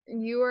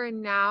You are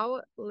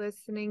now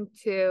listening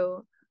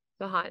to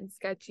the Hot and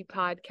Sketchy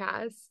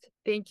podcast.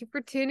 Thank you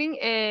for tuning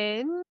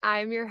in.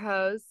 I'm your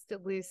host,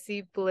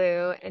 Lucy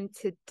Blue, and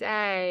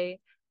today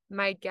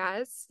my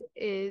guest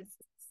is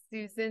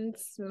Susan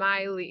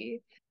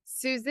Smiley.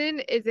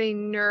 Susan is a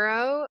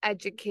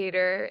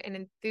neuroeducator and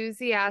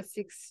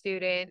enthusiastic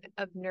student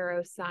of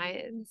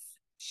neuroscience.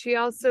 She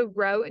also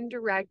wrote and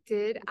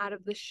directed Out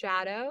of the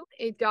Shadow,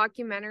 a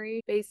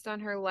documentary based on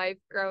her life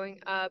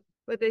growing up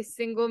with a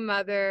single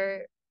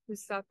mother who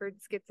suffered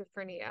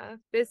schizophrenia.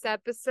 This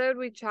episode,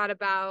 we chat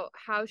about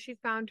how she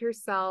found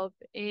herself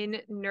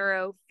in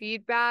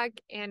neurofeedback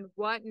and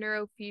what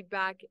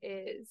neurofeedback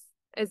is.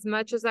 As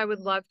much as I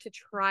would love to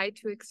try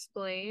to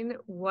explain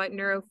what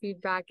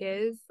neurofeedback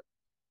is,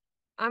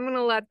 I'm going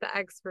to let the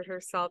expert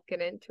herself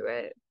get into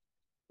it.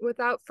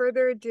 Without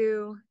further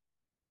ado,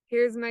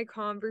 here's my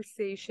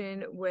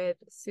conversation with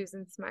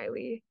Susan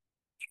Smiley.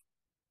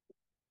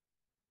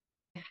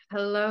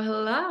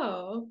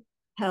 Hello.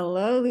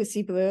 Hello,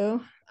 Lucy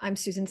Blue. I'm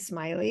Susan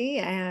Smiley,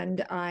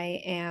 and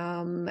I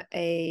am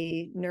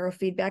a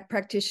neurofeedback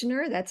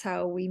practitioner. That's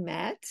how we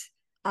met.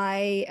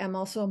 I am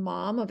also a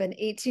mom of an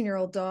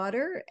 18-year-old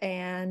daughter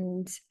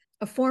and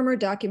a former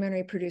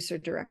documentary producer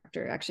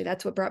director. Actually,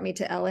 that's what brought me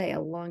to LA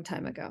a long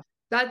time ago.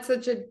 That's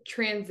such a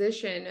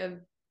transition of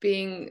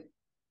being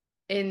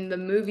in the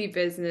movie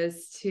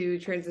business to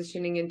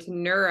transitioning into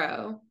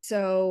neuro.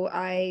 So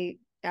I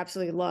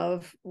absolutely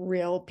love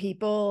real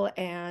people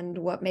and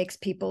what makes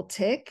people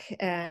tick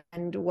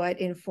and what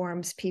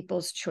informs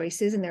people's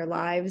choices in their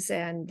lives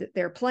and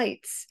their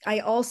plights. I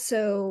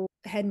also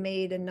had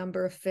made a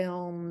number of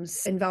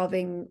films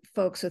involving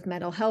folks with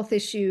mental health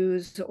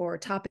issues or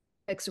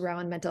topics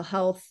around mental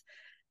health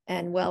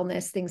and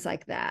wellness, things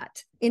like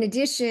that. In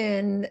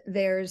addition,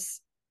 there's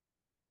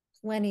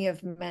plenty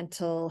of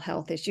mental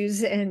health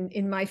issues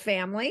in my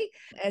family,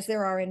 as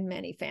there are in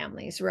many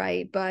families,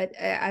 right? But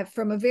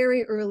from a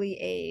very early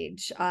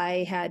age,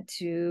 I had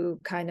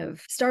to kind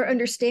of start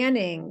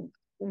understanding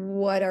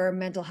what are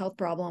mental health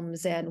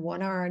problems and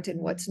what aren't, and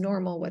what's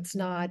normal, what's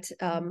not.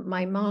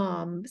 My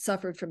mom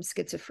suffered from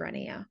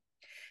schizophrenia,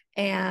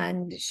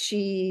 and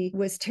she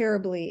was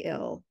terribly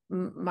ill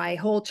my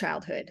whole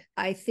childhood.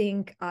 I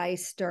think I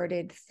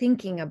started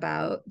thinking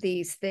about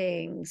these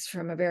things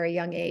from a very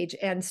young age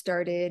and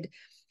started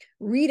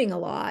reading a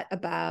lot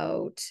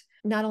about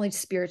not only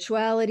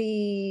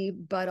spirituality,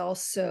 but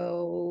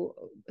also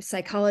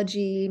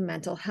psychology,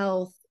 mental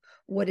health.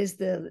 What is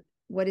the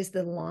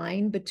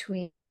line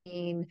between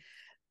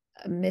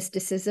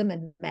mysticism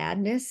and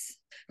madness?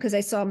 Because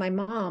I saw my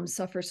mom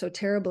suffer so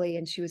terribly,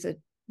 and she was a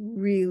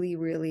really,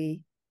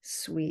 really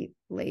sweet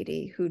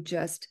lady who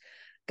just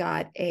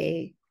got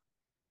a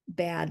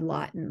bad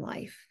lot in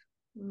life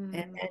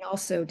and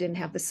also didn't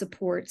have the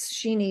supports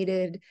she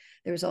needed.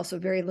 There was also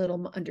very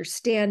little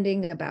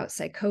understanding about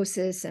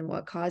psychosis and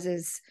what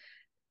causes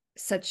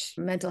such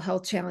mental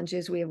health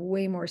challenges. We have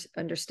way more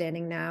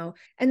understanding now.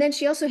 And then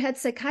she also had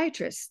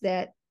psychiatrists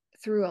that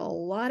threw a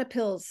lot of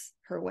pills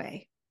her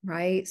way,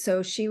 right?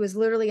 So she was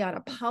literally on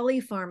a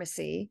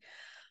polypharmacy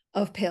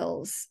of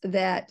pills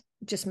that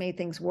just made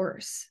things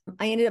worse.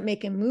 I ended up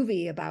making a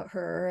movie about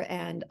her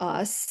and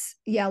us,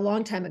 a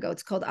long time ago.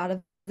 It's called Out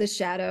of the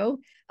Shadow,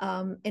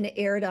 and it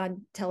aired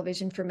on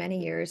television for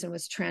many years and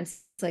was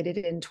translated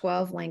in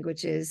 12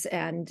 languages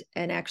and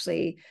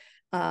actually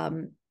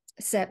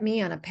set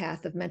me on a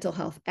path of mental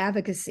health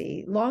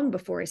advocacy long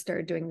before I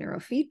started doing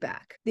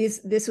neurofeedback.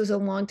 This was a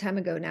long time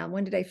ago now.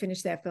 When did I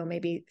finish that film?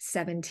 Maybe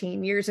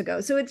 17 years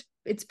ago. So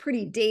it's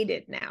pretty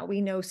dated now.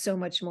 We know so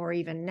much more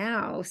even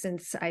now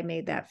since I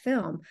made that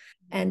film.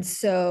 And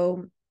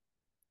so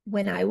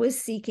when I was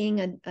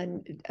seeking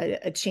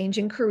a change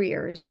in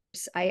careers,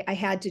 I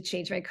had to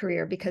change my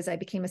career because I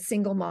became a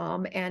single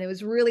mom, and it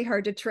was really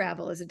hard to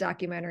travel as a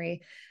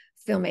documentary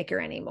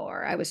filmmaker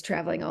anymore. I was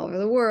traveling all over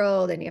the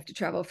world, and you have to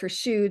travel for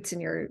shoots,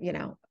 and you're,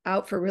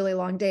 out for really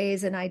long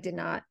days. And I did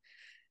not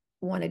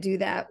want to do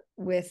that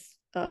with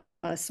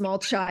a small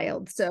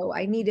child. So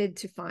I needed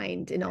to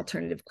find an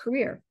alternative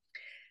career.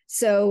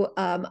 So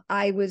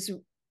I was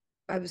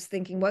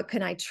thinking, what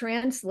can I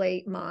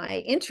translate my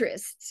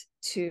interests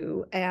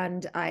to?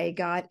 And I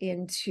got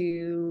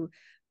into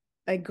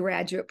a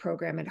graduate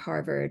program at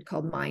Harvard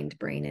called Mind,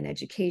 Brain, and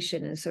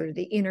Education, and sort of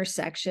the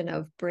intersection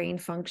of brain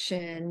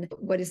function.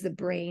 What is the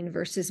brain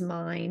versus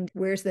mind?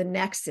 Where's the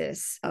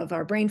nexus of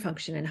our brain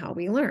function and how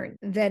we learn?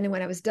 Then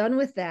when I was done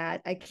with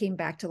that, I came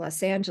back to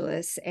Los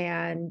Angeles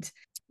and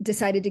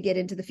decided to get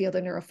into the field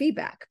of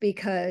neurofeedback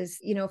because,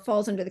 it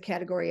falls under the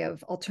category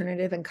of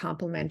alternative and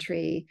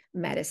complementary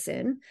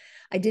medicine.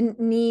 I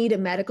didn't need a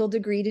medical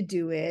degree to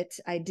do it.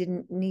 I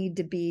didn't need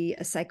to be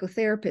a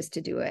psychotherapist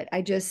to do it.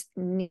 I just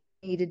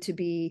needed to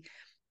be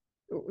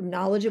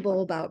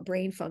knowledgeable about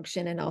brain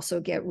function and also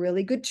get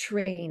really good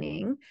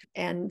training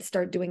and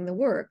start doing the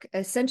work.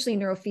 Essentially,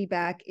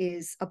 neurofeedback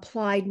is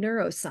applied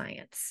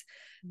neuroscience.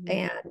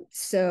 And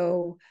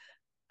so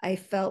I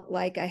felt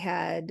like I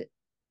had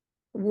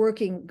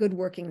good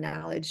working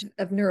knowledge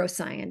of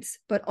neuroscience,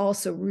 but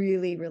also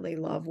really, really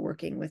love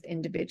working with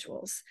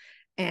individuals.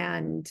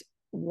 and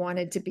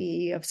wanted to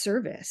be of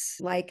service.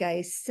 Like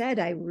I said,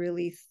 I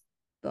really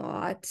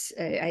thought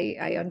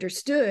I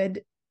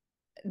understood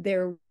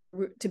there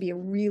to be a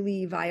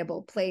really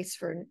viable place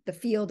for the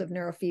field of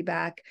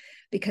neurofeedback,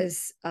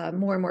 because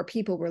more and more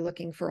people were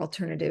looking for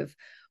alternative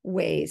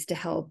ways to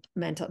help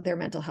their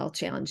mental health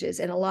challenges.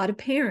 And a lot of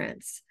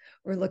parents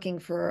were looking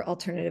for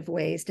alternative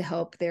ways to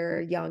help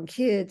their young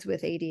kids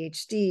with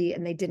ADHD,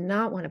 and they did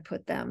not want to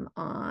put them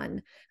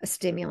on a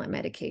stimulant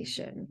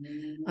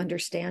medication,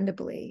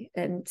 understandably.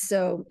 And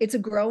so it's a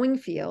growing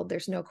field.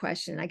 There's no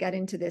question. I got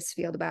into this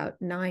field about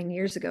 9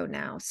 years ago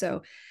now.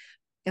 So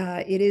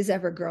it is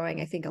ever growing.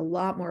 I think a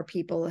lot more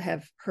people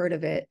have heard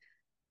of it,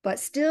 but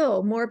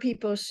still more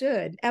people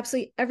should.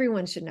 Absolutely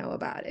everyone should know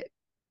about it.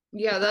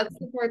 Yeah, that's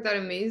the part that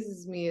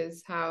amazes me,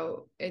 is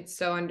how it's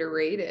so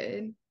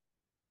underrated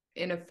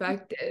and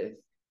effective.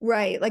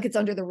 Right. Like it's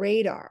under the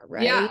radar,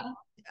 right? Yeah.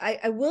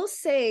 I will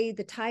say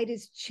the tide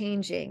is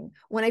changing.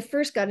 When I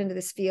first got into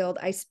this field,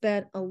 I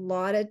spent a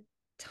lot of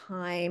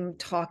time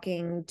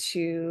talking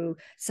to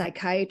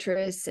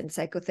psychiatrists and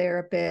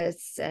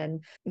psychotherapists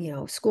and,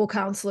 school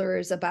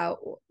counselors about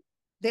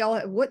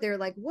they're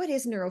like, what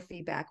is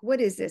neurofeedback?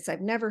 What is this?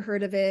 I've never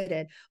heard of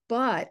it.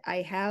 But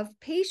I have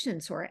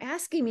patients who are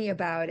asking me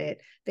about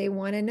it. They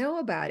want to know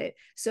about it.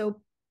 So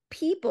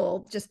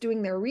people just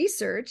doing their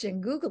research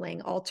and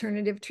Googling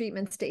alternative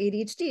treatments to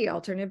ADHD,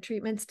 alternative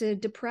treatments to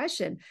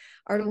depression,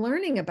 are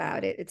learning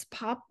about it. It's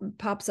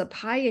pops up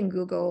high in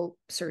Google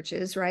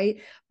searches,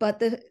 right? But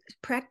the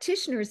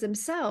practitioners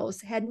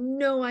themselves had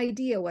no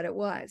idea what it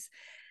was.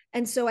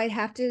 And so I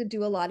have to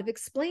do a lot of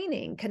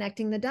explaining,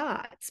 connecting the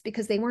dots,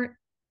 because they weren't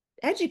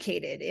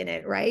educated in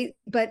it, right?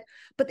 But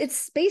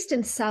it's based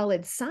in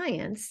solid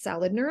science,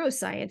 solid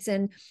neuroscience.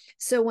 And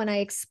so when I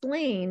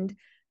explained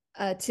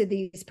to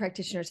these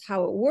practitioners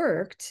how it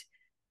worked,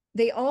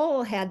 they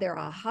all had their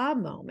aha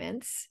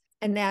moments,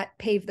 and that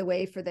paved the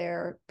way for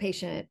their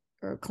patient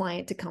or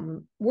client to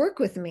come work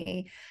with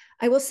me.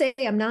 I will say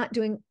I'm not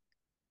doing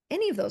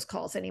any of those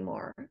calls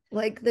anymore.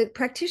 Like the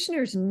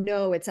practitioners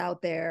know it's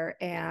out there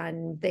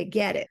and they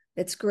get it.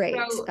 It's great.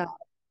 So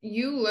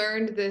you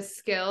learned this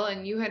skill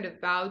and you had to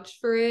vouch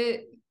for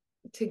it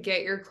to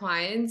get your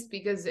clients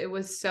because it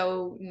was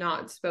so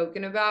not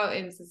spoken about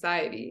in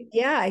society.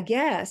 Yeah, I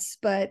guess,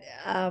 but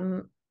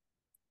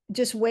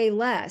just way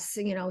less.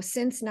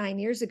 Since 9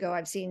 years ago,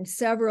 I've seen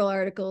several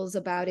articles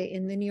about it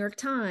in the New York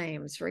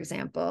Times, for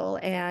example,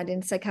 and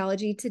in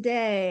Psychology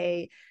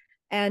Today,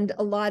 and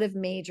a lot of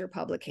major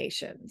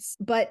publications.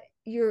 But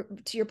to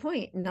your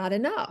point, not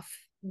enough.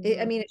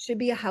 I mean, it should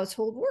be a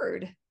household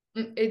word.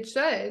 It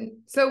should.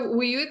 So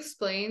will you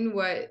explain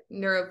what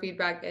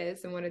neurofeedback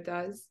is and what it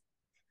does?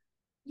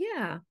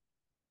 Yeah.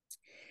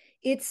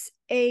 It's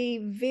a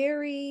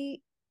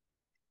very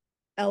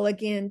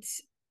elegant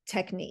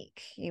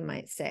technique, you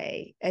might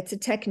say. It's a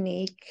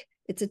technique,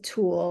 it's a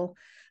tool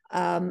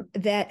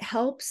that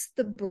helps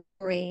the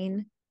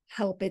brain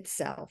help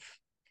itself.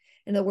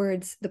 In other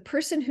words, the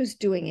person who's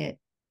doing it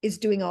is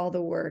doing all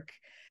the work.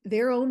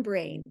 Their own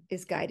brain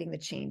is guiding the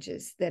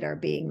changes that are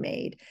being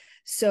made.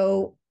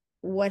 So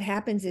what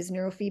happens is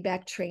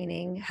neurofeedback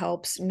training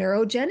helps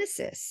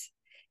neurogenesis.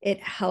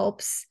 It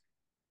helps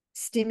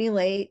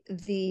stimulate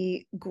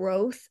the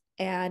growth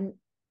and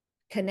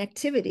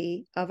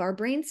connectivity of our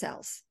brain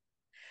cells,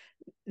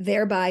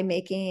 thereby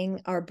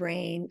making our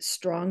brain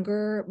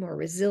stronger, more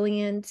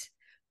resilient,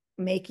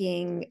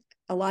 making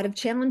a lot of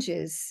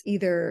challenges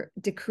either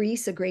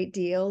decrease a great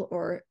deal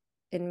or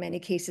in many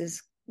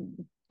cases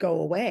go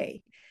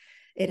away.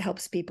 It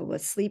helps people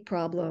with sleep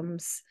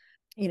problems,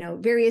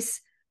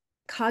 various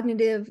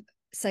cognitive,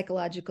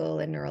 psychological,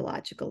 and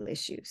neurological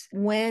issues.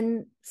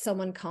 When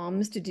someone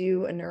comes to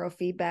do a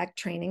neurofeedback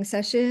training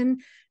session,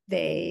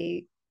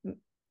 it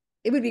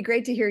would be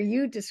great to hear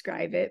you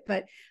describe it.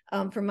 But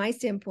from my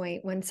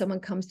standpoint, when someone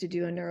comes to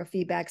do a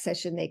neurofeedback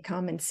session, they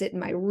come and sit in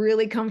my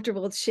really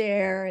comfortable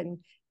chair and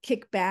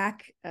kick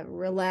back,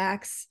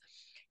 relax,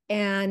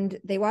 and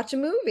they watch a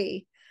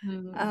movie.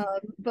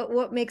 But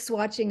what makes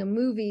watching a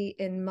movie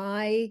in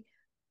my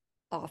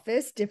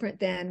office different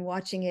than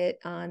watching it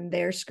on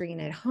their screen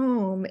at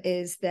home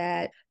is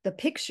that the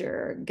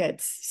picture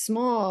gets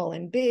small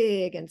and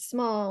big and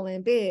small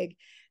and big.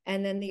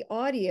 And then the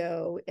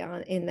audio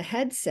in the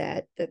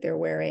headset that they're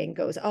wearing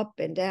goes up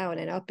and down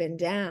and up and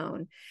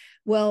down.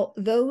 Well,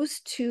 those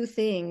two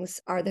things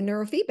are the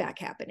neurofeedback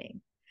happening.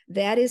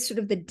 That is sort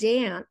of the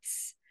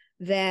dance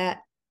that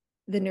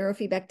the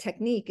neurofeedback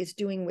technique is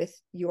doing with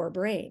your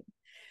brain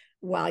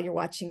while you're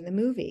watching the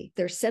movie.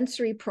 There's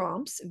sensory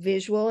prompts,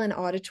 visual and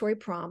auditory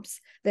prompts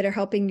that are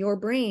helping your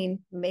brain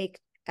make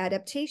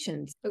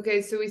adaptations.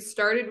 Okay, so we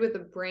started with a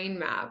brain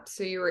map.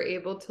 So you were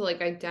able to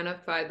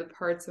identify the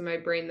parts of my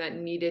brain that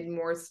needed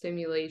more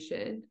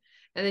stimulation.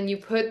 And then you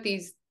put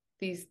these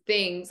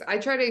things. I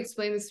try to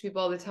explain this to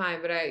people all the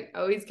time, but I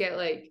always get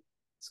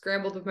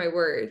scrambled with my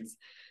words.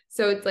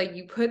 So it's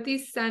you put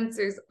these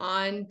sensors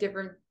on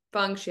different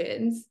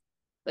functions.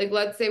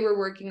 Let's say we're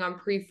working on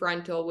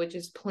prefrontal, which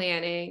is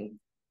planning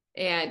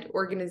and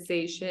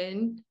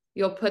organization.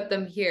 You'll put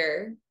them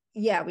here.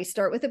 yeah, we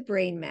start with a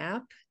brain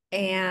map.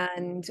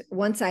 And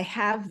once I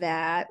have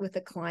that with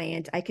a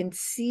client, I can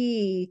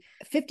see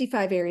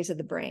 55 areas of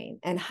the brain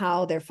and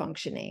how they're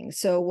functioning.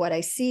 So what I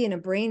see in a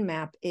brain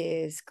map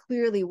is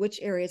clearly which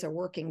areas are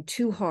working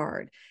too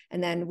hard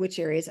and then which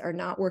areas are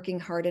not working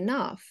hard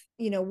enough.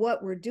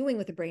 What we're doing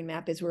with the brain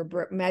map is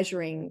we're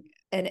measuring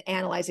and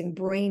analyzing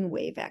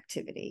brainwave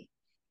activity.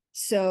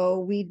 So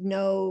we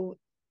know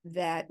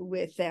that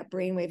with that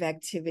brainwave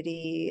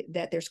activity,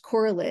 that there's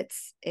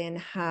correlates in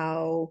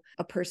how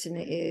a person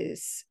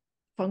is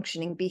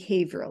functioning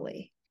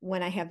behaviorally.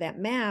 When I have that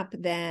map,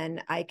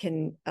 then I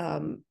can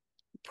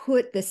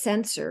put the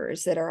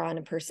sensors that are on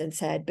a person's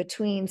head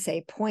between,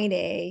 say, point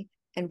A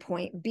and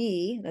point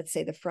B, let's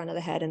say the front of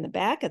the head and the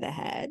back of the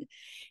head.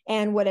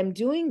 And what I'm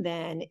doing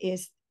then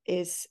is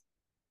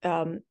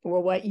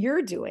what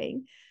you're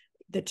doing,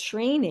 the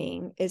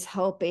training is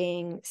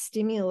helping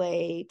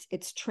stimulate,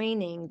 it's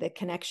training the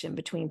connection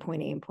between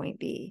point A and point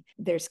B.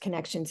 There's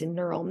connections in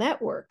neural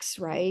networks,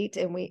 right?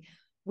 And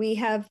we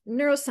have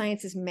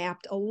neuroscience has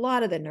mapped a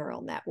lot of the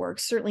neural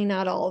networks, certainly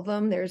not all of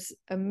them. There's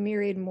a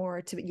myriad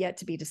more yet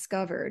to be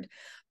discovered.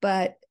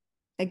 But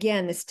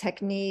again, this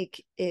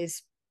technique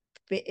is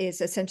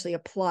essentially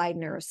applied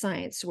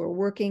neuroscience. So we're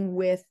working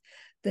with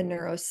the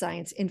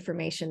neuroscience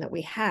information that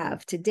we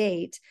have to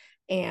date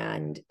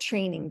and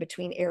training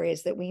between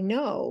areas that we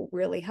know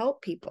really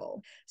help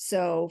people.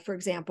 So, for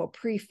example,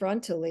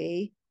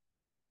 prefrontally,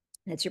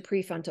 that's your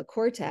prefrontal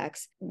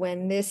cortex.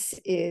 When this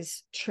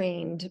is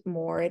trained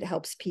more, it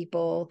helps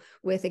people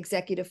with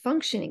executive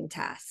functioning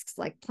tasks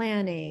like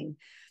planning,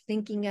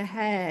 thinking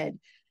ahead,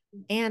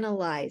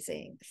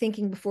 analyzing,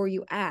 thinking before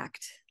you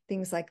act,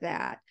 things like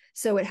that.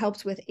 So it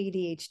helps with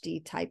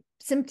ADHD type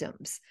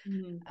symptoms,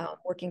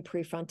 working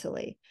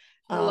prefrontally.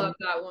 I love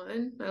that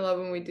one. I love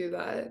when we do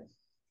that.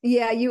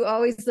 Yeah, you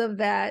always love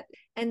that.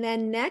 And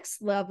then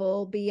next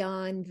level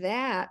beyond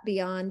that,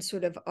 beyond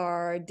sort of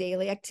our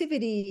daily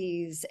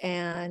activities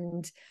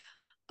and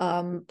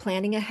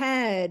planning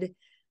ahead,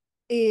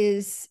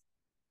 is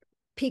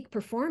peak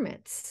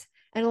performance.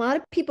 And a lot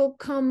of people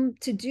come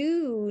to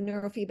do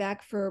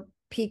neurofeedback for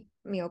peak,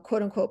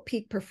 quote unquote,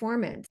 peak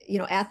performance.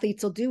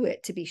 Athletes will do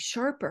it to be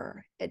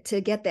sharper,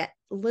 to get that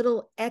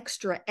little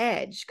extra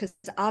edge, because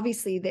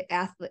obviously the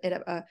athlete,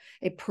 a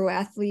pro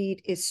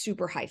athlete is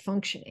super high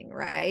functioning,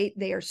 right?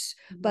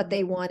 But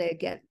they want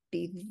to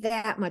be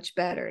that much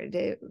better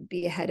to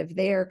be ahead of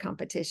their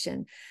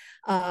competition.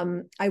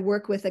 I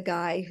work with a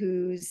guy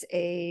who's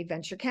a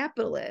venture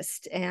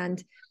capitalist,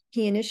 and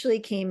he initially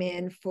came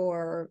in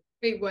for.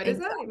 Wait, what is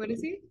that? What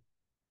is he?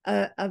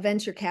 A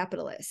venture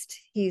capitalist.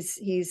 He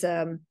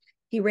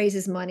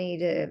raises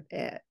money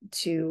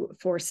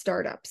for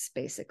startups,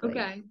 basically.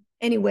 Okay.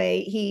 Anyway,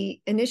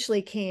 he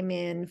initially came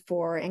in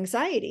for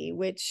anxiety,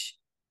 which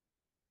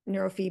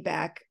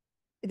neurofeedback,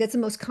 that's the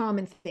most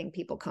common thing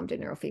people come to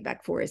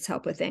neurofeedback for, is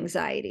help with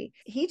anxiety.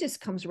 He just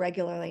comes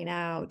regularly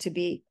now to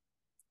be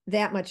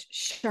that much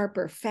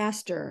sharper,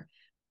 faster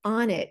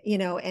on it,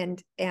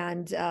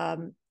 and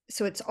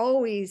so it's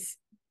always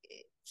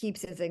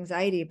keeps his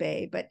anxiety at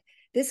bay. But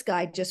this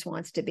guy just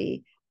wants to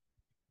be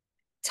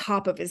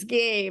top of his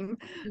game,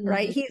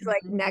 right? He's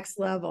like next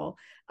level.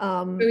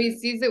 So he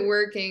sees it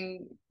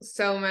working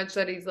so much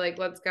that he's like,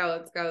 let's go,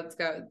 let's go, let's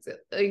go.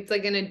 It's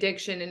like an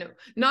addiction, and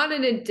not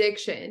an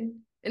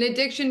addiction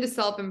to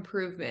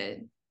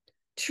self-improvement.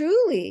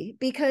 Truly,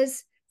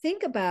 because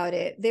think about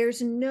it.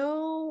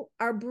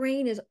 Our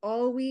brain is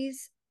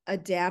always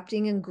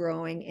adapting and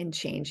growing and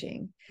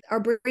changing.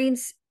 Our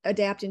brains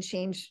adapt and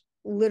change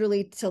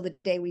literally till the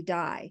day we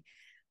die.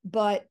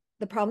 But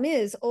the problem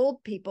is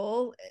old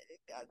people,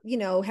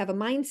 have a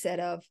mindset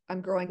of,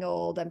 I'm growing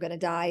old, I'm going to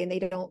die. And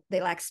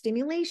they lack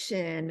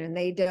stimulation and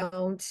they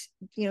don't,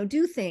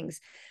 do things.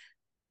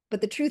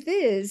 But the truth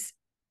is,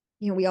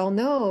 we all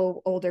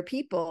know older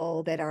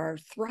people that are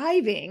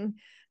thriving,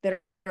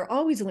 that are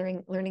always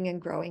learning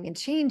and growing and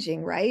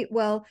changing, right?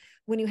 Well,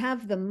 when you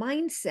have the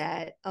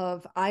mindset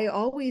of, I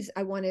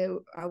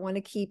want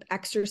to keep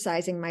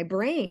exercising my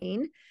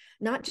brain,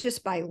 not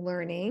just by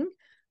learning,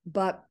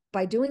 but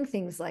by doing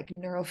things like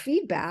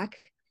neurofeedback,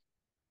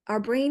 our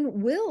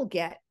brain will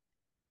get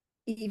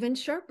even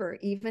sharper,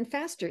 even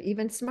faster,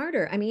 even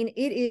smarter. I mean,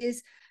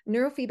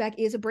 neurofeedback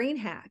is a brain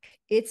hack.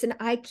 It's an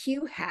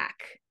IQ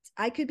hack.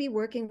 I could be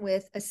working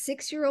with a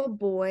 6-year-old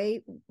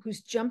boy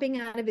who's jumping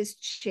out of his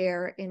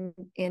chair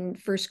in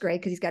first grade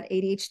because he's got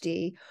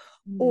ADHD,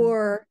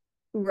 or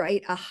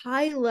a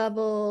high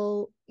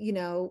level,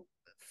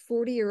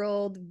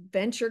 40-year-old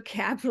venture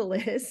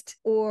capitalist,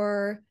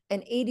 or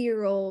an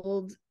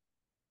 80-year-old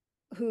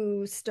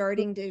who's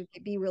starting to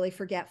be really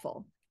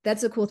forgetful.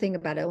 That's the cool thing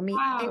about it. It'll meet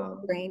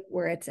your brain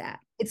where it's at.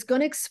 It's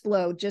going to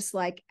explode just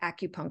like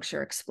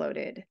acupuncture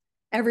exploded.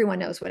 Everyone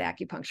knows what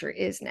acupuncture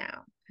is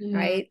now,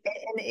 right?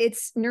 And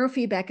it's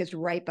neurofeedback is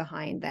right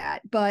behind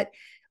that. But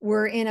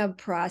we're in a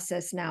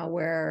process now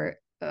where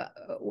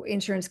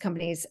insurance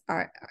companies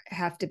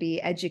have to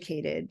be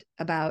educated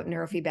about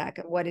neurofeedback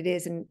and what it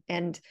is,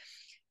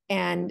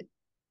 and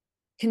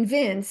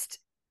convinced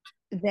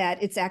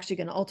that it's actually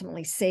going to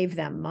ultimately save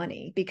them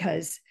money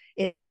because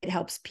it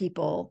helps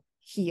people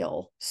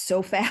heal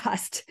so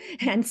fast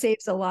and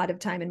saves a lot of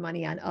time and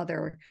money on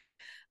other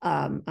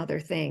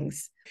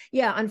things.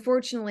 Yeah,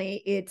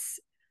 unfortunately, it's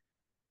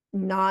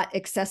not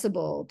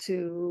accessible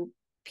to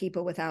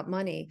people without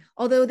money.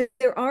 Although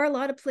there are a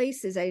lot of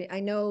places, I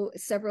know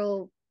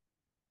several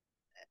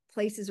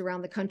places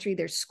around the country,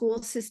 there's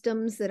school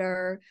systems that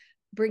are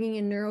bringing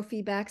in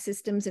neurofeedback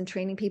systems and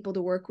training people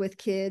to work with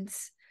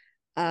kids.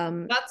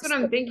 That's what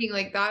I'm thinking.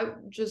 Like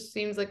that just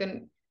seems like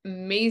an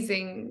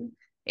amazing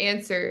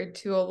answer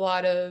to a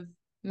lot of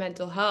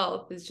mental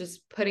health is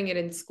just putting it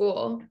in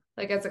school,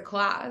 like as a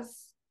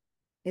class.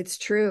 It's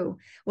true.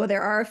 Well,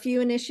 there are a few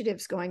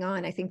initiatives going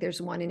on. I think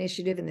there's one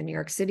initiative in the New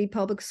York City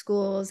public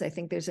schools. I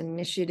think there's an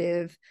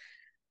initiative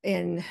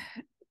in,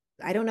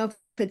 I don't know if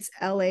it's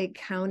LA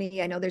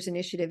County. I know there's an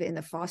initiative in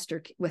the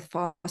foster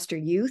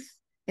youth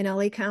in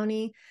LA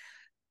County,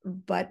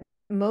 but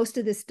most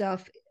of this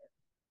stuff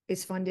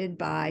is funded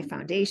by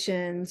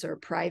foundations or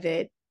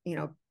private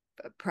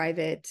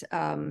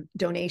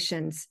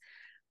donations.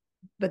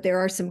 But there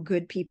are some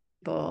good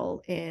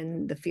people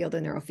in the field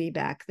of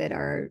neurofeedback that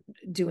are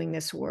doing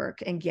this work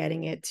and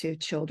getting it to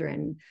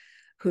children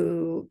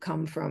who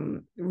come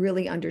from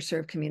really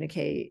underserved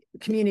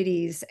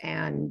communities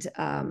and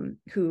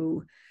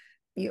who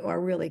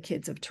are really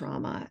kids of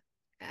trauma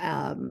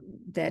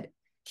that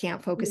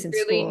can't focus in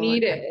Really school,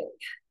 need it.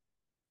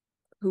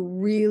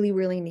 who really,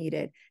 really need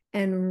it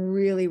and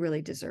really,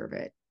 really deserve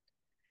it.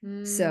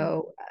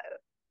 So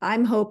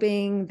I'm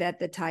hoping that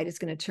the tide is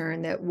going to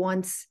turn, that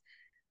once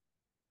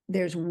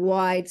there's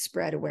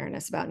widespread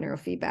awareness about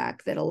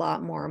neurofeedback, that a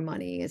lot more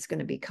money is going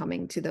to be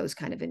coming to those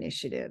kind of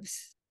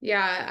initiatives.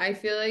 Yeah, I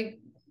feel like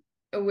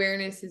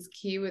awareness is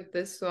key with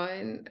this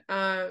one.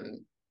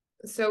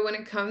 So when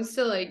it comes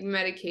to like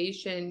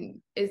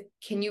medication,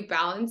 can you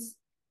balance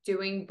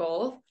doing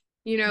both?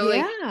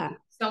 Like Yeah.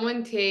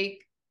 someone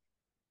take,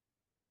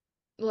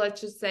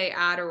 let's just say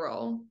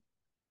Adderall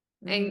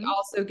and Mm-hmm.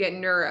 also get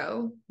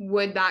neuro,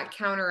 would that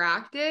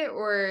counteract it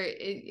or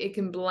it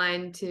can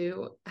blend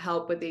to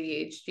help with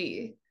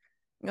ADHD?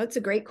 That's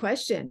a great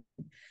question.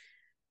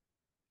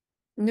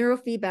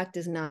 Neurofeedback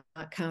does not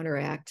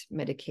counteract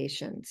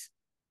medications.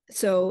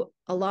 So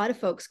a lot of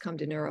folks come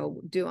to neuro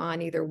do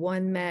on either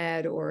one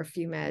med or a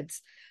few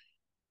meds.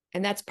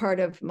 And that's part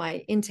of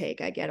my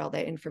intake. I get all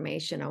that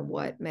information on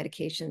what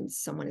medications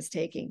someone is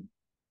taking.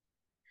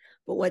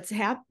 But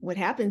what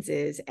happens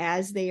is,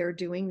 as they are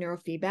doing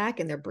neurofeedback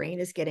and their brain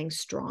is getting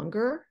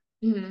stronger,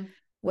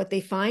 what they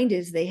find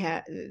is they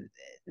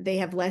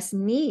have less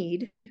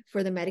need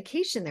for the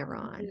medication they're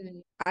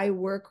on. I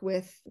work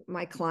with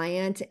my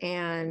client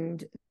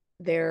and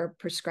their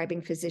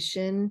prescribing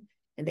physician,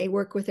 and they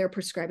work with their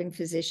prescribing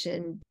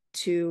physician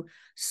to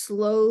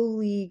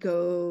slowly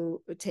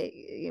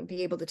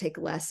be able to take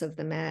less of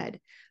the med,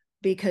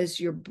 because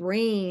your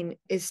brain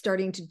is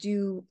starting to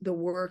do the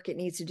work it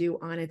needs to do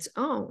on its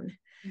own.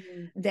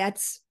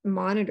 That's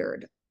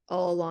monitored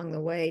all along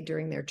the way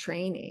during their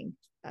training,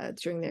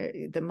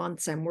 during the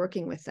months I'm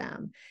working with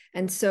them.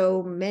 And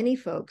so many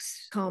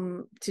folks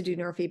come to do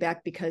neurofeedback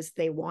because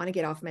they want to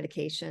get off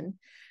medication.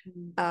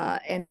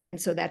 And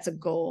so that's a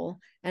goal.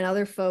 And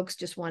other folks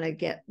just want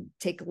to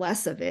take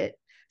less of it.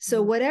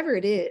 So whatever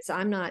it is,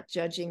 I'm not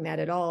judging that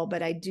at all,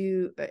 but I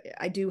do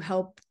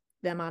help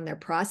them on their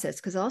process,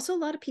 because also a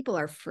lot of people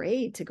are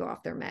afraid to go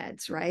off their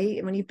meds, right?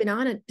 And when you've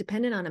been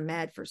dependent on a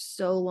med for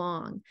so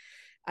long,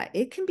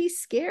 it can be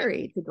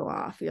scary to go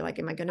off. You're like,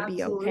 am I going to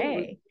be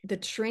okay? The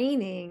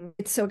training,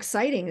 it's so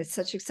exciting. It's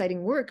such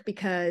exciting work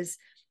because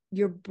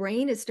your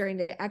brain is starting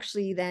to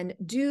actually then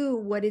do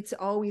what it's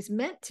always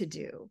meant to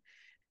do,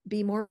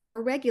 be more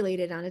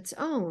regulated on its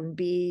own,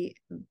 be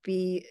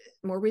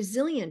more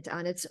resilient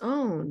on its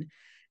own.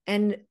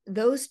 And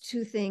those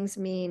two things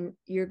mean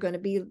you're going to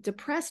be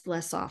depressed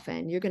less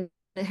often. You're going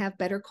to have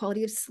better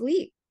quality of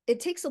sleep.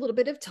 It takes a little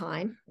bit of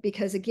time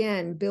because,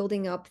 again,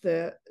 building up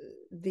the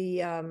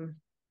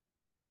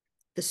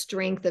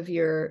strength of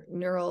your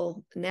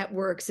neural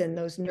networks and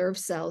those nerve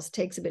cells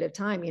takes a bit of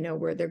time,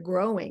 where they're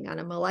growing on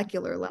a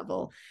molecular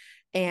level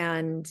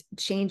and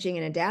changing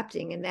and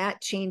adapting. And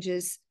that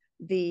changes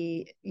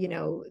the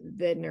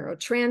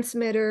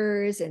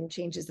neurotransmitters and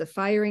changes the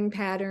firing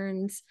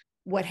patterns.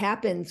 What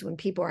happens when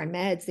people are on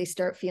meds, they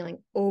start feeling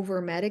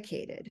over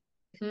medicated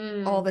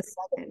all of a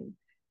sudden.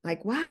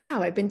 Like, wow,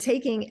 I've been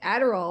taking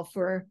Adderall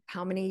for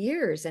how many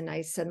years? And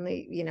I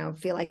suddenly,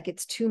 feel like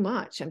it's too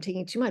much. I'm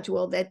taking too much.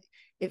 Well, that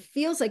it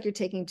feels like you're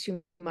taking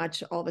too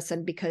much all of a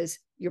sudden because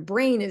your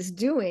brain is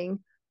doing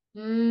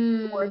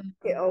what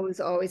it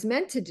was always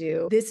meant to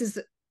do. This is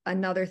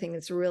another thing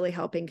that's really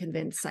helping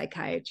convince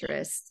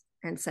psychiatrists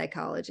and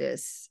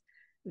psychologists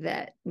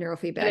that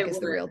neurofeedback is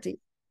the real deal.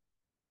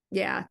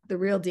 Yeah, the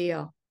real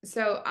deal.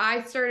 So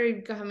I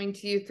started coming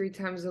to you 3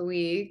 times a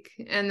week,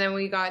 and then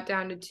we got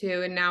down to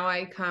 2, and now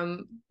I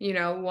come,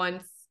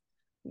 once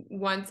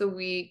a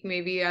week,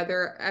 maybe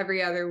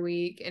every other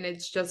week, and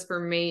it's just for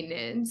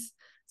maintenance.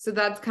 So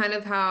that's kind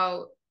of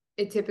how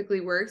it typically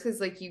works is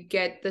like you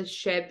get the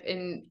ship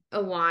in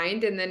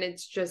aligned and then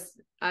it's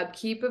just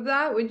upkeep of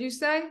that, would you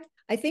say?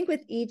 I think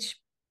with each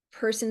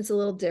person's a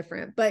little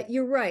different, but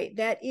you're right.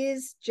 That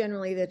is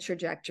generally the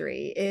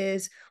trajectory.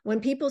 Is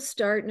when people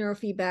start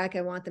neurofeedback,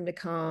 I want them to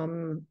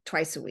come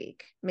twice a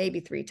week,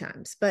 maybe 3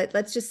 times, but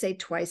let's just say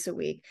twice a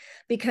week,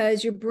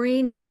 because your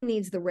brain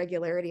needs the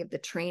regularity of the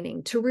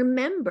training to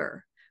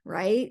remember,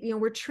 right?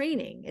 We're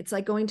training. It's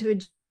like going to a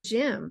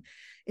gym.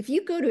 If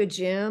you go to a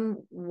gym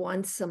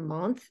once a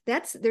month,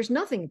 there's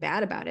nothing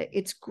bad about it.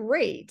 It's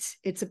great.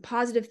 It's a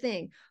positive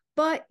thing,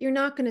 but you're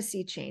not going to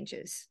see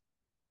changes.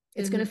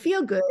 It's going to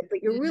feel good,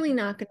 but you're really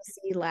not going to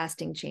see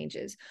lasting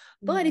changes.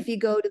 But if you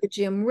go to the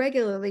gym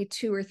regularly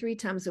 2 or 3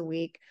 times a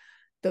week,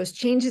 those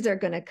changes are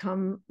going to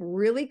come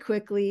really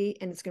quickly,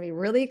 and it's going to be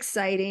really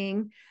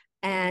exciting,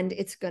 and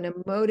it's going to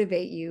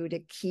motivate you to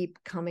keep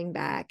coming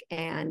back,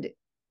 and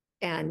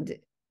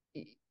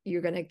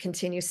you're going to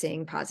continue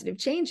seeing positive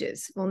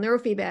changes. Well,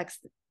 neurofeedback's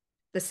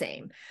the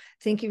same.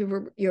 Think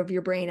of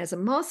your brain as a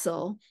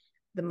muscle,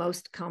 the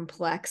most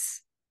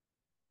complex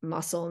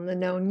muscle in the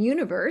known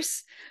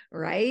universe,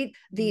 right?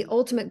 The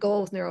ultimate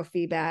goal with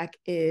neurofeedback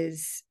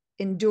is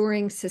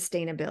enduring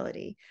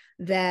sustainability,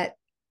 that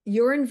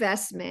your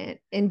investment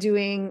in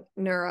doing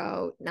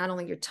neuro, not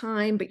only your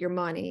time, but your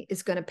money,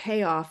 is going to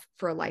pay off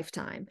for a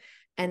lifetime,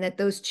 and that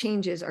those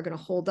changes are going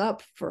to hold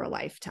up for a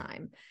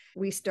lifetime.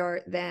 We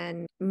start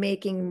then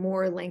making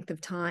more length of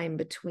time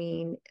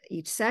between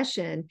each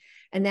session,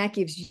 and that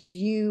gives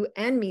you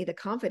and me the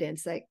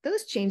confidence that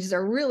those changes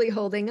are really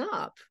holding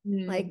up.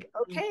 Like,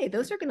 okay,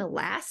 those are going to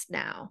last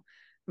now.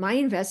 My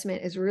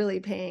investment is really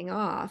paying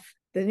off.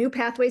 The new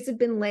pathways have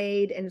been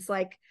laid, and it's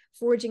like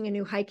forging a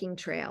new hiking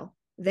trail.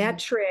 That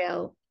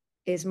trail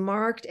is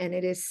marked and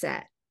it is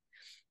set.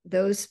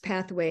 Those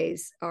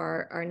pathways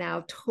are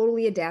now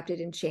totally adapted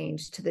and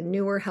changed to the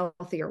newer,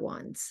 healthier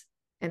ones.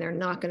 And they're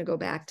not going to go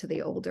back to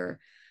the older,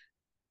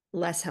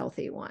 less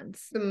healthy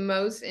ones. The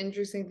most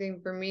interesting thing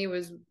for me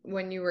was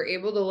when you were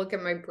able to look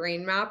at my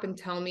brain map and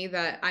tell me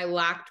that I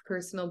lacked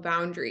personal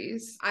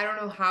boundaries. I don't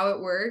know how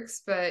it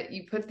works, but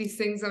you put these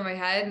things on my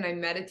head and I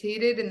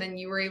meditated, and then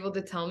you were able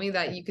to tell me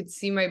that you could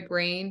see my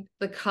brain,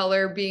 the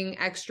color being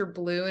extra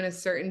blue in a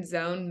certain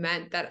zone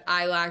meant that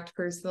I lacked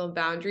personal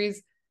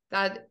boundaries.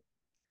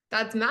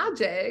 That's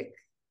magic.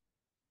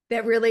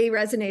 That really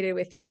resonated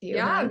with you,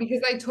 Yeah, huh?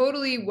 because I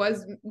totally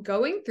was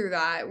going through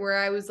that where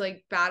I was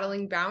like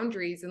battling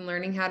boundaries and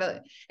learning how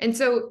to. And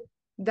so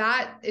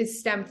that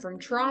is stemmed from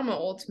trauma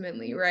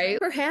ultimately, right?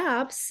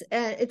 Perhaps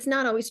it's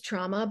not always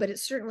trauma, but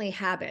it's certainly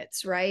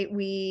habits, right?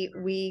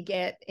 We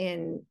get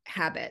in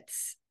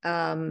habits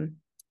where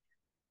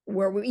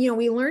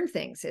we learn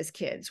things as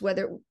kids,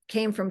 whether it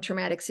came from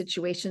traumatic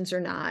situations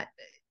or not,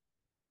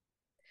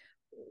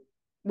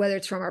 whether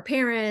it's from our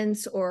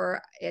parents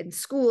or in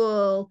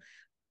school.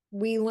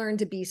 We learn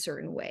to be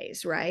certain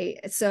ways, right?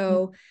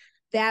 So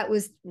that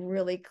was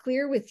really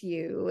clear with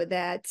you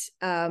that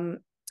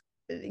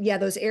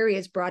those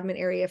areas, Brodmann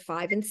area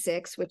 5 and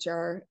 6, which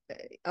are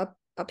up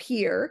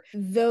here,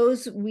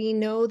 those we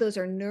know those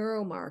are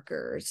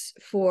neuromarkers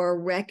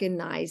for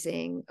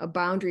recognizing a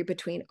boundary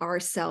between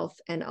ourself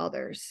and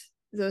others.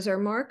 Those are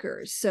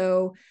markers.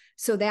 So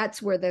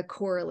that's where the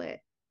correlate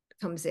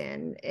comes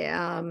in,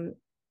 and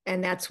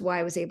that's why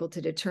I was able to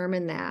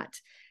determine that.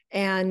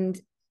 And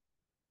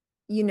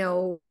you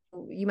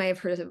might have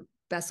heard of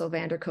Bessel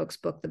van der Kolk's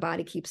book, The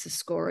Body Keeps a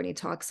Score, and he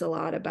talks a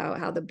lot about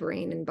how the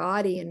brain and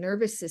body and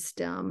nervous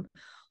system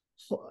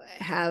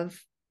have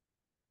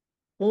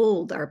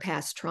hold our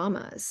past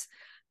traumas.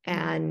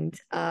 And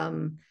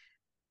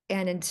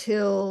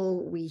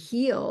until we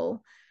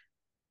heal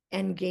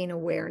and gain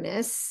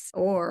awareness,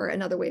 or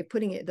another way of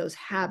putting it, those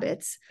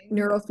habits,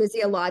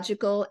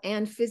 neurophysiological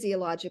and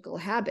physiological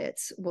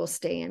habits, will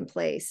stay in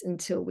place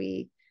until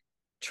we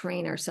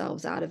train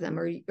ourselves out of them,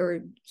 or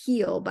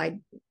heal by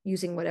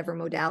using whatever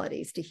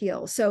modalities to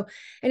heal. So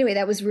anyway,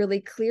 that was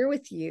really clear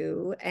with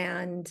you.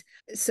 And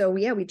so,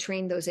 we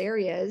trained those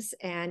areas,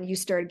 and you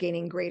started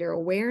gaining greater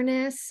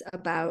awareness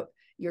about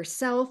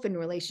yourself in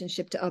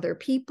relationship to other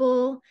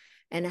people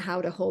and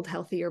how to hold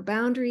healthier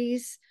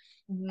boundaries.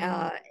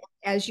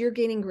 As you're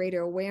gaining greater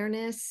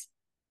awareness,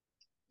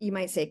 you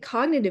might say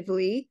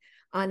cognitively,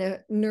 on a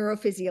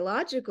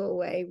neurophysiological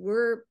way,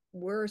 we're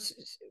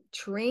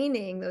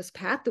training those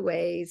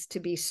pathways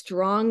to be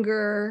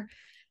stronger,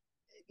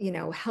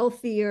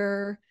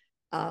 healthier,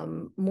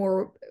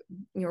 more,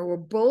 we're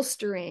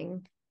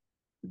bolstering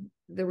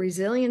the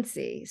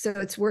resiliency. So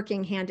it's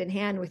working hand in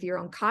hand with your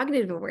own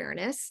cognitive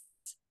awareness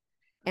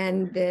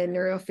and the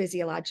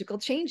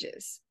neurophysiological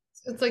changes.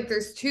 So it's like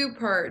there's 2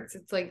 parts.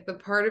 It's like the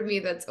part of me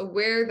that's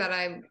aware that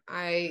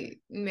I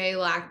may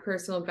lack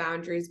personal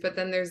boundaries, but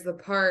then there's the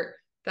part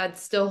that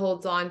still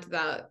holds on to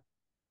that,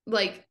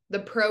 like the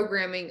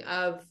programming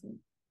of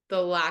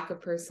the lack of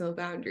personal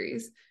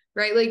boundaries,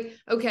 right? Like,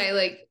 okay,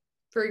 like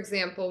for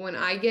example, when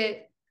I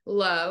get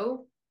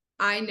low,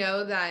 I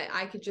know that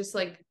I could just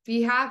like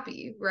be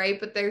happy, right?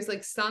 But there's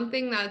like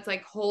something that's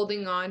like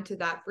holding on to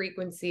that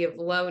frequency of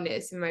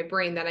lowness in my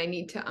brain that I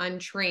need to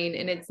untrain.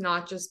 And it's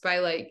not just by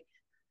like,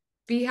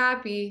 be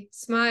happy,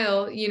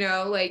 smile,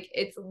 like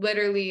it's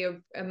literally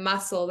a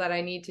muscle that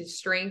I need to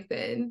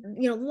strengthen.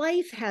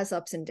 Life has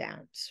ups and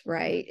downs,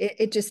 right?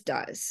 It just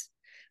does.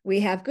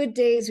 We have good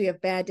days, we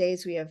have bad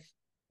days, we have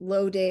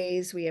low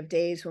days, we have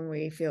days when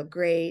we feel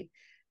great.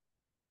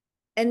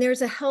 And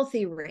there's a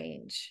healthy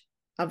range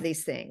of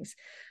these things.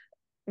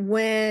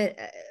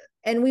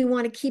 And we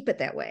want to keep it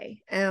that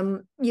way.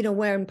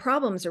 When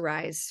problems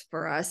arise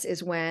for us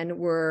is when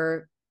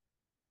we're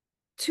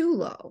too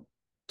low,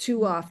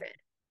 too often,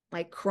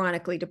 like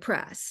chronically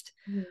depressed,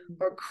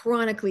 or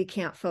chronically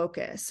can't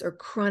focus, or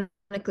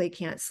chronically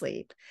can't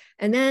sleep,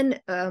 and then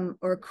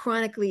or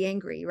chronically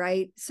angry,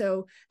 right?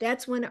 So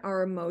that's when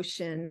our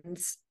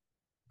emotions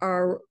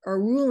are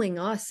ruling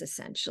us,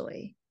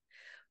 essentially.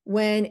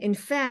 When in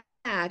fact,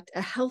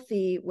 a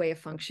healthy way of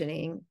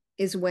functioning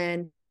is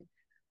when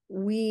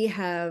we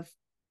have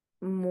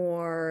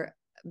more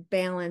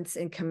balance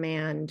and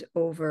command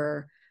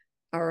over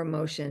our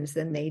emotions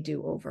than they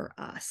do over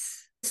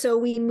us. So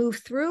we move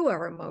through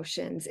our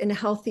emotions in a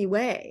healthy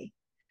way,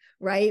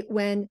 right?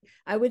 When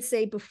I would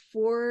say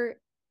before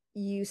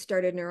you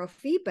started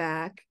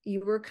neurofeedback,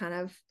 you were kind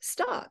of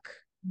stuck,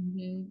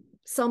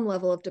 some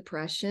level of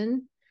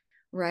depression,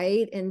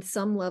 right? And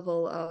some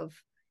level of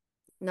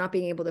not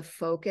being able to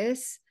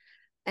focus,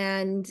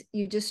 and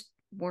you just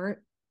weren't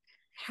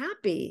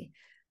happy,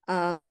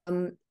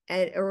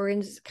 or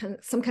in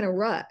some kind of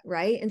rut,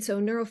 right? And so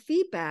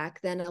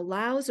neurofeedback then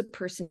allows a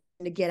person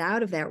to get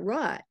out of that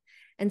rut.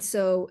 And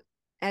so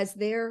as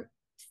their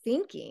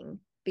thinking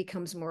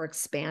becomes more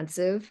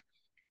expansive,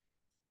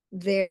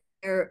 their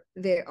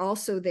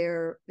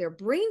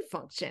brain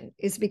function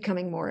is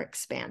becoming more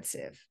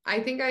expansive. I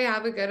think I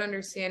have a good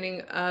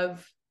understanding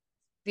of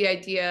the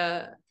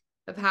idea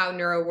of how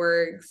neuro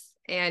works,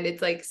 and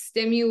it's like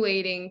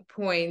stimulating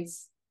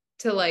points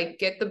to like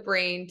get the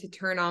brain to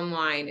turn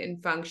online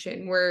and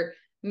function, where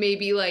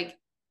maybe like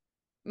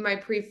my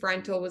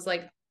prefrontal was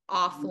like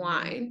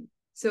offline,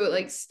 so it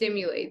like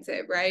stimulates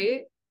it,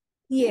 right?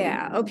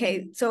 Yeah.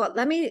 Okay. So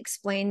let me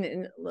explain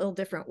in a little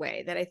different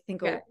way that I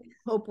think will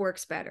hope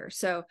works better.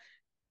 So,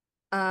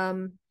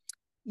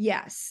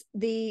 yes,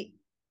 the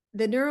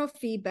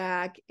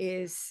neurofeedback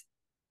is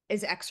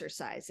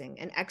exercising,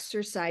 and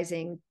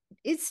exercising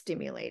is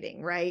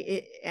stimulating,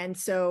 right? And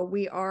so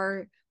we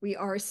are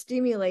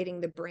stimulating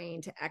the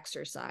brain to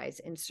exercise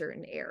in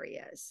certain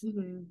areas,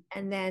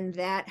 and then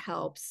that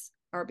helps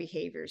our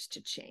behaviors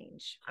to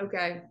change.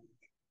 Okay.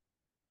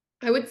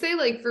 I would say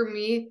like for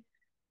me,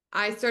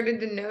 I started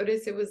to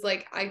notice it was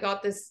like I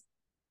got this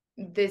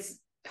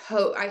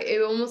hope.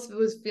 It almost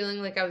was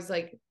feeling like I was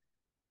like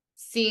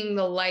seeing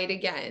the light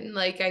again.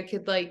 Like I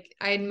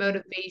had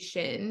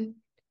motivation,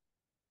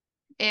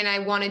 and I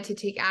wanted to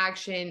take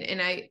action,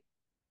 and I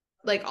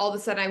like all of a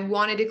sudden I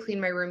wanted to clean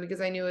my room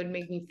because I knew it would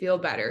make me feel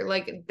better.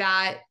 Like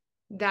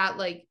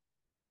like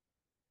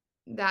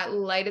that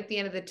light at the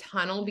end of the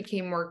tunnel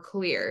became more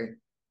clear.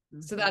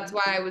 So that's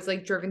why I was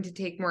like driven to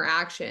take more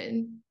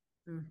action.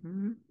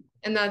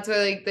 And that's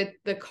why like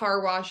the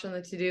car wash on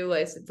the to-do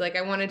list, it's like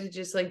I wanted to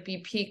just like be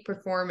peak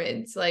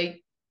performance,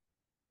 like,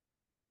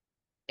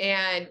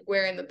 and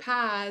where in the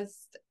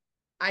past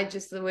I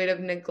just would have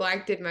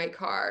neglected my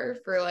car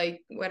for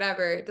like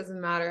whatever, it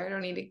doesn't matter. I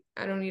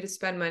don't need to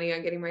spend money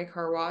on getting my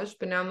car washed.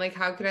 But now I'm like,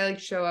 how could I like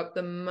show up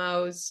the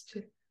most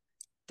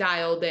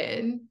dialed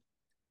in?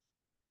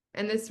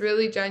 And this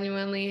really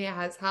genuinely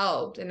has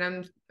helped. And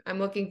I'm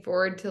looking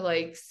forward to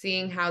like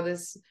seeing how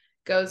this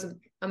goes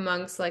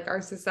amongst like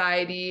our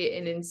society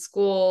and in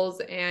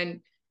schools, and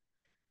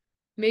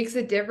makes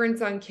a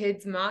difference on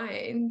kids'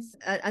 minds.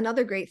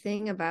 Another great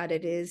thing about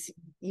it is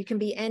you can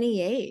be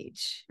any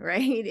age,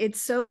 right?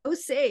 It's so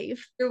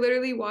safe. You're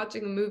literally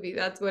watching a movie.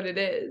 That's what it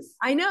is.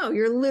 I know,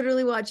 you're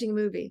literally watching a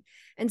movie.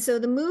 And so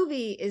the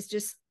movie is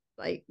just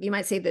like, you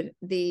might say,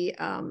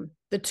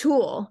 the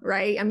tool,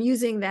 right? I'm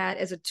using that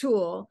as a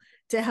tool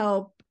to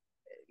help,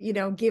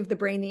 give the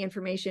brain the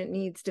information it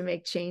needs to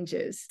make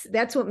changes.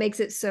 That's what makes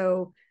it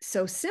so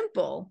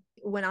simple.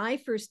 When I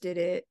first did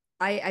it,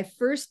 I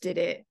first did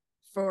it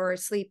for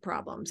sleep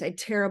problems. I had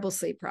terrible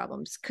sleep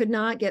problems, could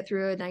not get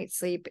through a night's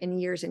sleep in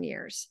years and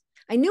years.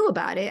 I knew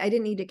about it. I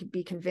didn't need to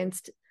be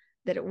convinced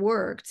that it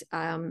worked.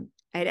 I'd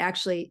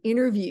actually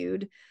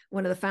interviewed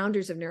one of the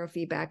founders of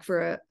Neurofeedback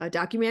for a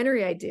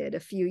documentary I did a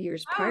few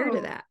years prior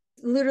to that.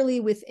 Literally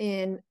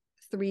within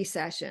 3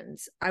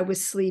 sessions, I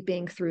was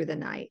sleeping through the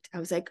night. I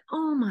was like,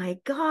 oh my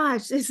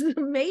gosh, this is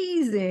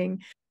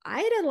amazing. I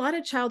had a lot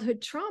of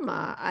childhood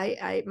trauma.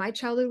 My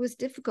childhood was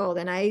difficult,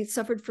 and I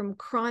suffered from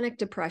chronic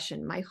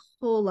depression my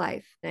whole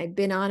life. I'd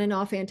been on and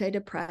off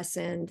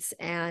antidepressants,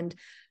 and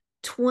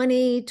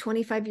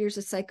 25 years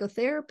of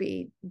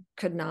psychotherapy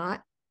could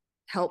not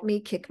help me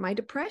kick my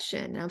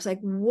depression. And I was like,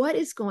 what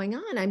is going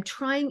on? I'm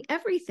trying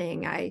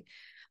everything.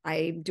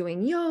 I'm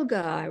doing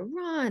yoga, I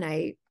run,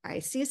 I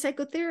see a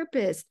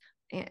psychotherapist.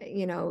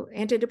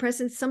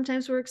 antidepressants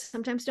sometimes work,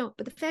 sometimes don't.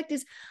 But the fact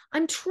is,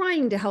 I'm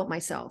trying to help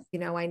myself.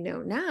 I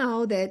know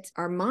now that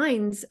our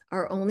minds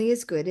are only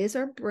as good as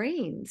our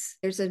brains.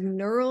 There's a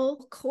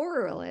neural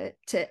correlate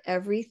to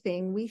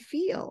everything we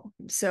feel.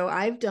 So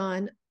I've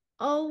done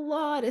a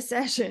lot of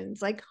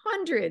sessions, like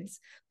hundreds,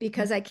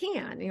 because I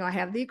can. I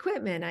have the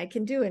equipment, I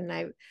can do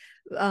it.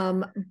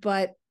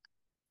 But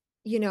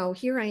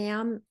here I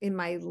am in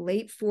my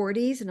late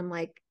 40s, and I'm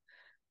like,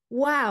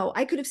 wow,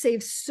 I could have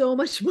saved so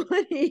much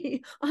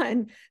money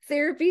on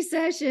therapy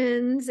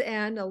sessions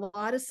and a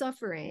lot of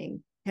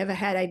suffering.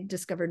 Had I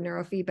discovered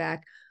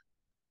neurofeedback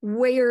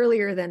way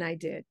earlier than I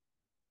did.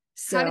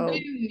 How did So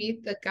you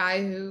meet the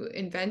guy who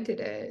invented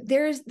it?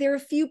 there are a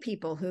few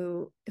people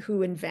who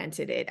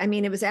invented it. I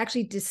mean, it was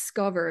actually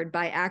discovered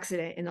by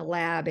accident in a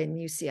lab in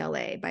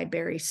UCLA by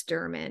Barry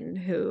Sturman,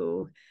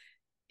 who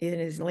in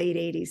his late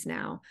 80s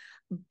now,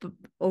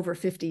 over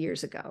 50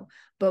 years ago.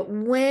 But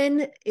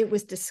when it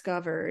was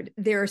discovered,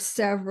 there are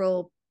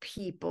several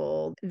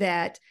people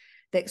that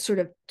sort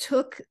of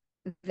took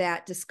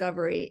that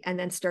discovery and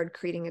then started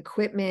creating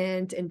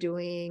equipment and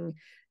doing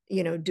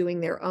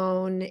their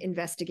own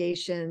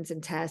investigations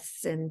and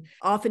tests. And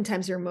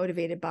oftentimes they're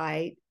motivated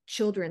by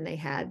children they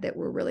had that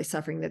were really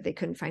suffering that they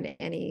couldn't find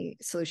any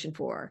solution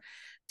for.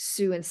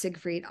 Sue and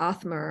Siegfried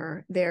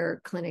Othmer,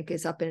 their clinic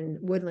is up in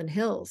Woodland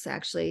Hills,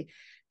 actually.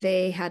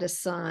 They had a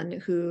son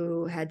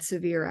who had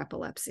severe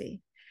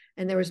epilepsy,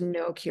 and there was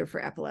no cure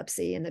for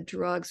epilepsy, and the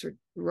drugs were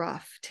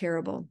rough,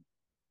 terrible.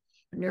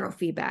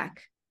 Neurofeedback.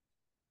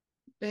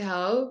 It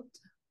helped?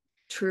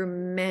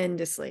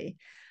 Tremendously.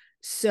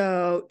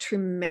 So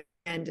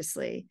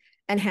tremendously,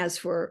 and has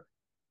for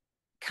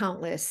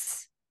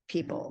countless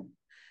people.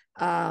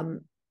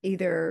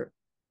 Either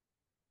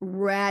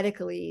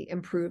radically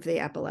improved the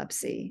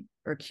epilepsy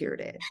or cured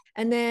it.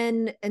 And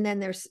then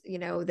there's,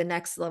 the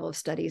next level of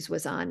studies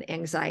was on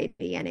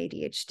anxiety and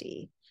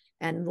ADHD,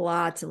 and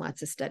lots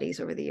of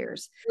studies over the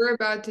years. We're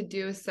about to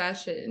do a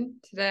session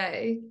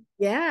today.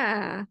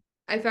 Yeah.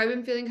 If I've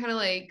been feeling kind of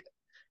like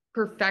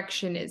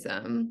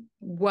perfectionism,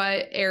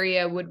 what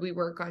area would we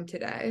work on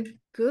today?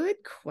 Good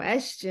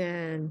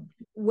question.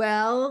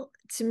 Well,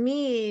 to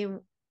me,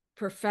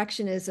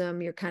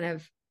 perfectionism, you're kind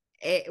of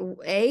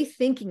a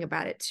thinking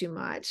about it too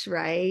much,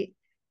 right?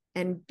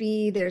 And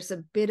B, there's a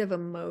bit of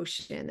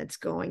emotion that's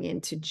going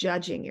into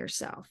judging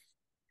yourself.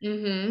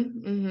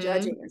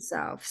 Judging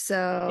yourself.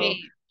 So Shame.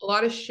 A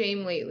lot of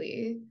shame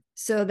lately.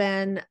 So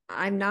then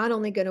I'm not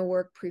only going to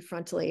work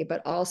prefrontally,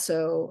 but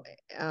also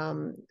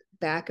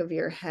back of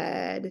your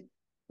head,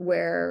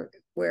 where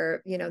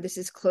this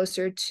is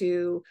closer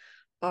to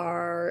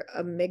our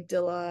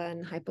amygdala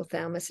and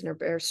hypothalamus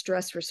and our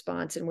stress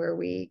response, and where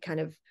we kind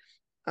of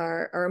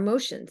our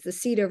emotions, the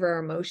seat of our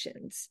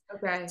emotions.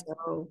 Okay.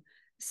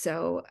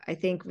 So I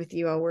think with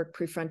you, I'll work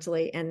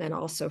prefrontally and then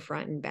also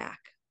front and back.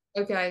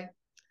 Okay.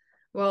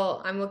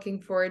 Well, I'm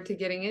looking forward to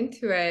getting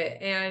into it.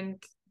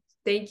 And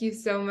thank you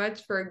so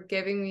much for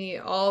giving me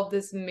all of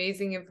this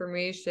amazing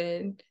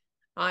information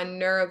on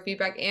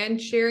neurofeedback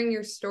and sharing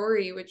your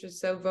story, which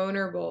is so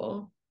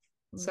vulnerable.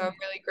 So I'm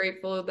really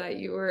grateful that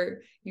you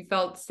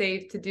felt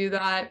safe to do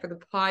that for the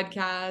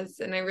podcast.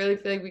 And I really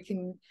feel like we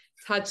can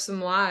touch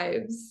some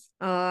lives.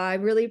 I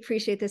really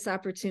appreciate this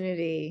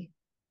opportunity,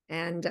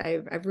 and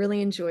I've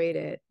really enjoyed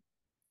it.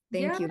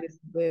 Thank you, Ms.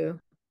 Blue.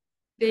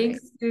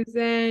 Thanks,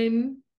 Susan.